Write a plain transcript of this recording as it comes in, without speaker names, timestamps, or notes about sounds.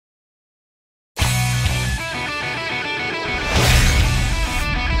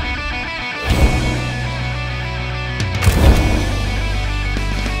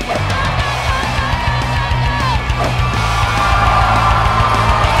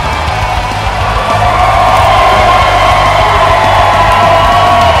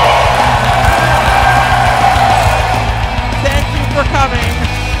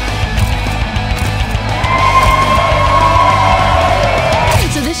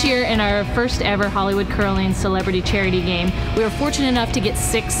our first ever Hollywood Curling celebrity charity game, we were fortunate enough to get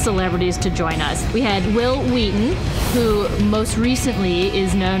 6 celebrities to join us. We had Wil Wheaton, who most recently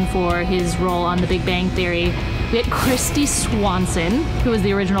is known for his role on The Big Bang Theory. We had Kristy Swanson, who was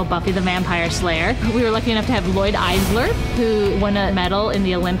the original Buffy the Vampire Slayer. We were lucky enough to have Lloyd Eisler, who won a medal in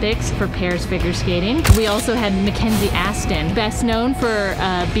the Olympics for pairs figure skating. We also had Mackenzie Aston, best known for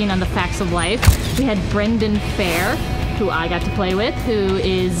being on The Facts of Life. We had Brendan Fehr, who I got to play with, who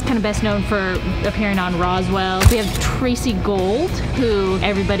is kind of best known for appearing on Roswell. We have Tracy Gold, who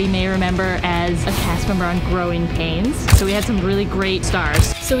everybody may remember as a cast member on Growing Pains. So we had some really great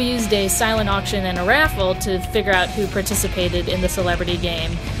stars. So we used a silent auction and a raffle to figure out who participated in the celebrity game,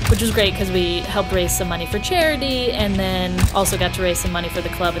 which was great because we helped raise some money for charity and then also got to raise some money for the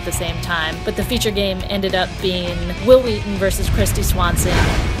club at the same time. But the feature game ended up being Wil Wheaton versus Kristy Swanson,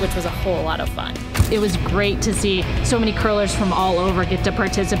 which was a whole lot of fun. It was great to see so many curlers from all over get to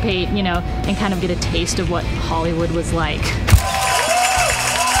participate, you know, and kind of get a taste of what Hollywood was like.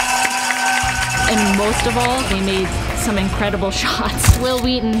 And most of all, they made some incredible shots. Wil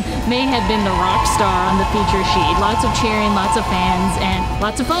Wheaton may have been the rock star on the feature sheet. Lots of cheering, lots of fans, and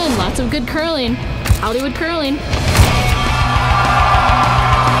lots of fun, lots of good curling. Hollywood curling.